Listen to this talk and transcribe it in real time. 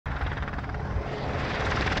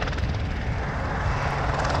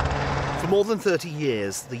more than 30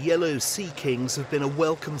 years, the Yellow Sea Kings have been a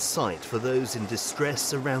welcome sight for those in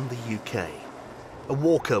distress around the UK. A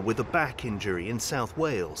walker with a back injury in South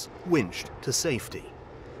Wales, winched to safety.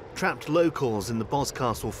 Trapped locals in the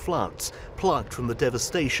Boscastle floods, plucked from the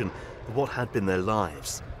devastation of what had been their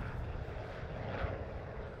lives.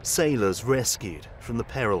 Sailors rescued from the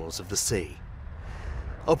perils of the sea.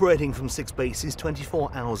 Operating from 6 bases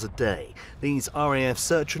 24 hours a day, these RAF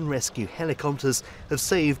Search and Rescue helicopters have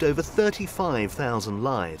saved over 35,000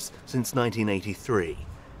 lives since 1983.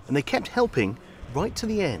 And they kept helping right to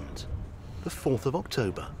the end, the 4th of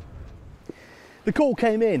October. The call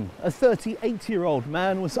came in. A 38-year-old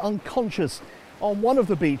man was unconscious on one of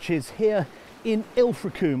the beaches here in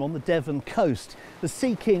Ilfracombe on the Devon coast. The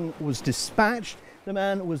Sea King was dispatched. The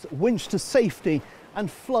man was winched to safety and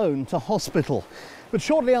flown to hospital. But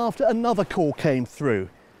shortly after, another call came through.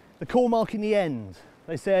 The call marking the end.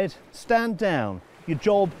 They said, stand down, your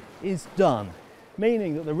job is done.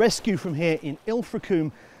 Meaning that the rescue from here in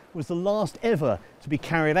Ilfracombe was the last ever to be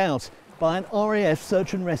carried out by an RAF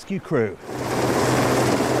Search and Rescue crew.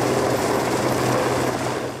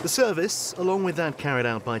 The service, along with that carried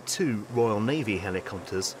out by 2 Royal Navy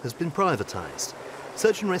helicopters, has been privatised.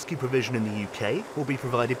 Search and rescue provision in the UK will be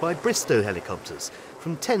provided by Bristow helicopters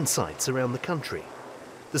from 10 sites around the country.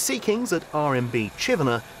 The Sea Kings at RMB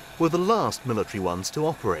Chivener were the last military ones to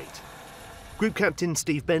operate. Group Captain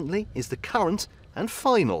Steve Bentley is the current and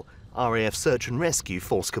final RAF Search and Rescue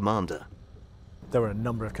Force Commander. There were a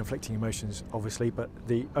number of conflicting emotions, obviously, but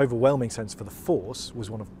the overwhelming sense for the force was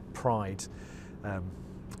one of pride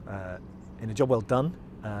in a job well done,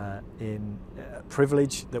 in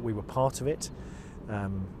privilege that we were part of it,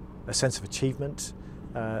 a sense of achievement,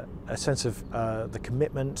 a sense of the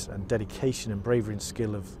commitment and dedication and bravery and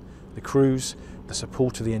skill of the crews, the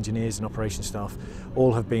support of the engineers and operations staff,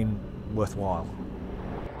 all have been worthwhile.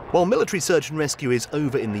 While military search and rescue is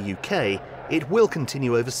over in the UK, it will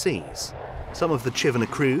continue overseas. Some of the Chivener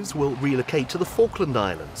crews will relocate to the Falkland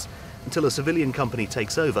Islands until a civilian company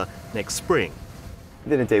takes over next spring. At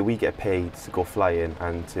the end of the day, we get paid to go flying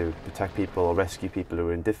and to protect people or rescue people who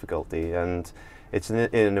are in difficulty, and it's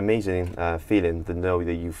an amazing feeling to know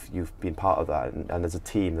that you've been part of that, and as a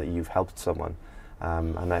team that you've helped someone,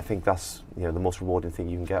 and I think that's the most rewarding thing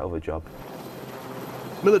you can get of a job.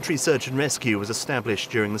 Military search and rescue was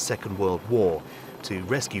established during the Second World War to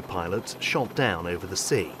rescue pilots shot down over the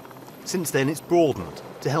sea. Since then, it's broadened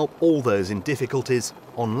to help all those in difficulties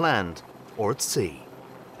on land or at sea,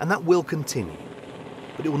 and that will continue.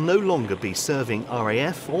 But it will no longer be serving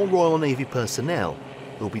RAF or Royal Navy personnel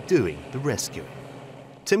who will be doing the rescuing.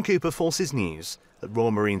 Tim Cooper, Forces News at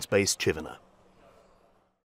Royal Marines Base Chivener.